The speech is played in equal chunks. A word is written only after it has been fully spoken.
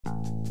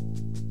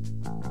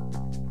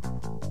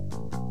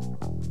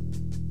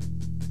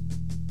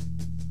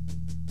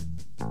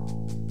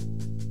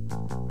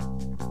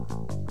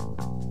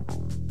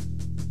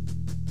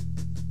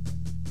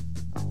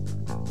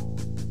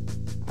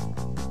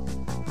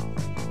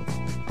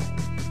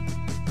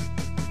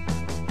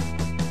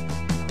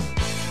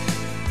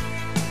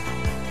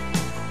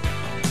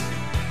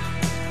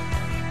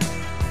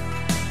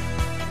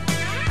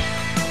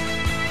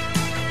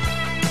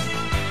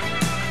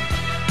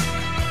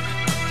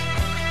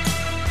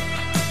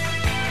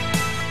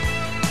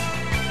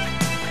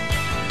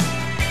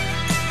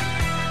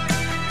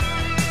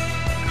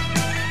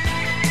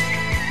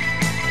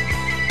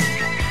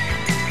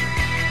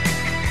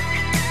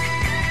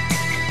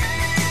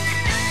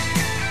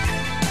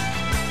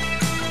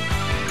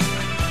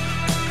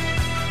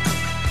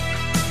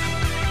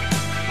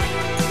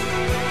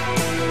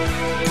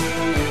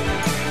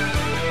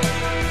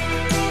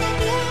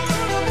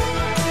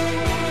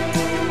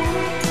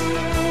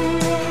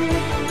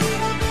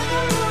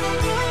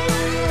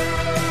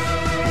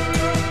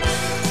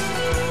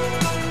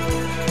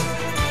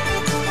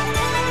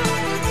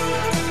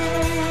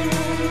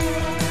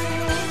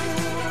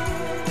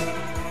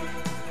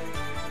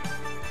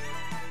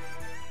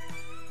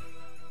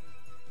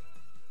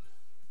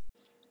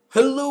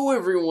Hello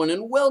everyone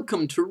and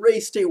welcome to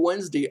Race Day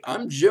Wednesday.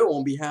 I'm Joe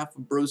on behalf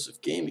of Brosef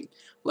Gaming.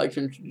 I'd like to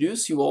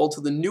introduce you all to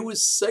the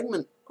newest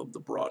segment of the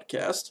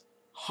broadcast,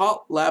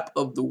 Hot Lap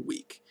of the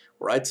Week,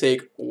 where I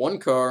take one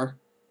car,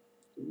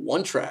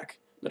 one track,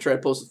 and I try to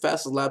post the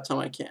fastest lap time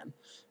I can.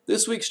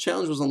 This week's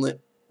challenge was on the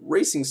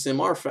racing sim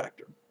R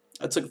Factor.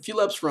 I took a few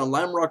laps around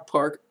Lime Rock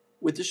Park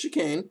with the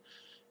chicane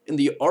in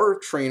the R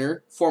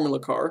Trainer Formula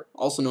car,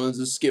 also known as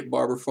the Skip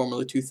Barber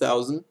Formula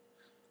 2000.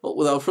 Well,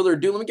 without further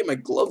ado, let me get my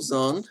gloves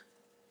on.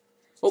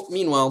 Oh,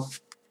 meanwhile,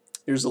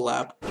 here's the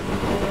lap.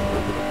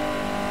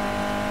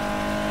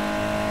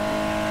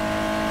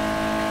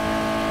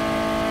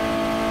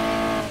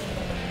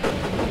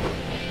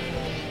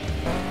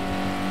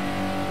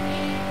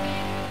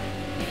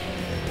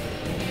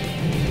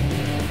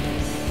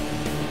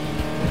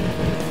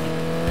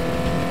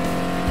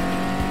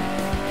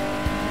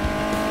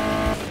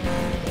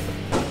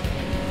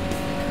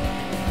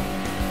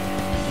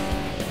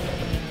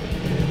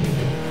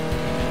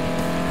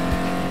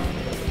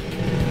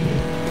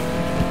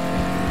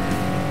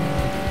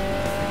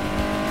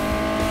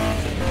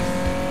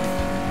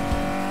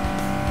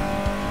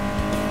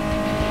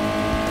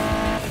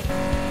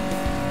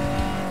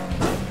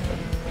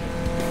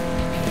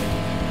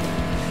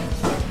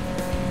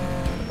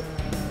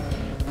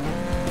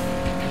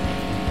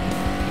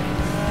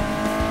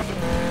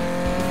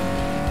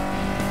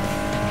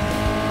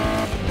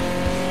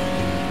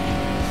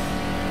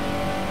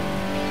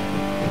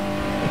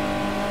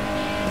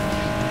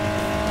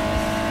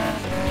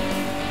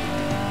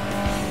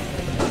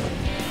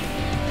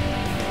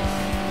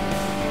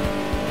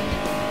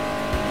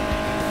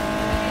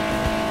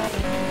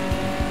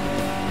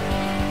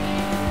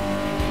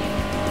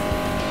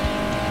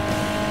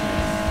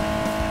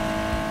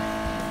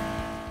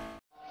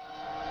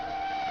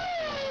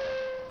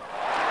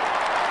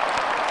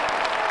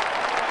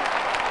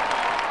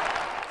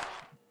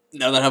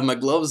 Now that I have my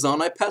gloves on,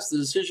 I pass the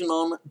decision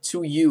on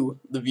to you,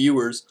 the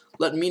viewers.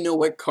 Let me know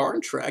what car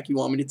and track you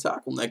want me to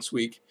tackle next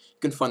week. You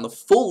can find the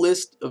full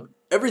list of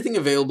everything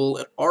available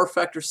at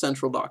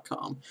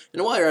rfactorcentral.com.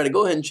 And while you're at it,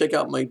 go ahead and check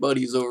out my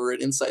buddies over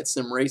at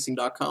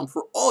InsideSimRacing.com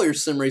for all your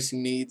sim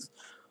racing needs.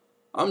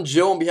 I'm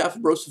Joe on behalf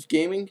of Brosef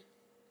Gaming.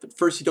 If at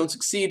first you don't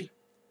succeed,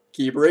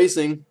 keep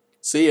racing.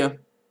 See ya.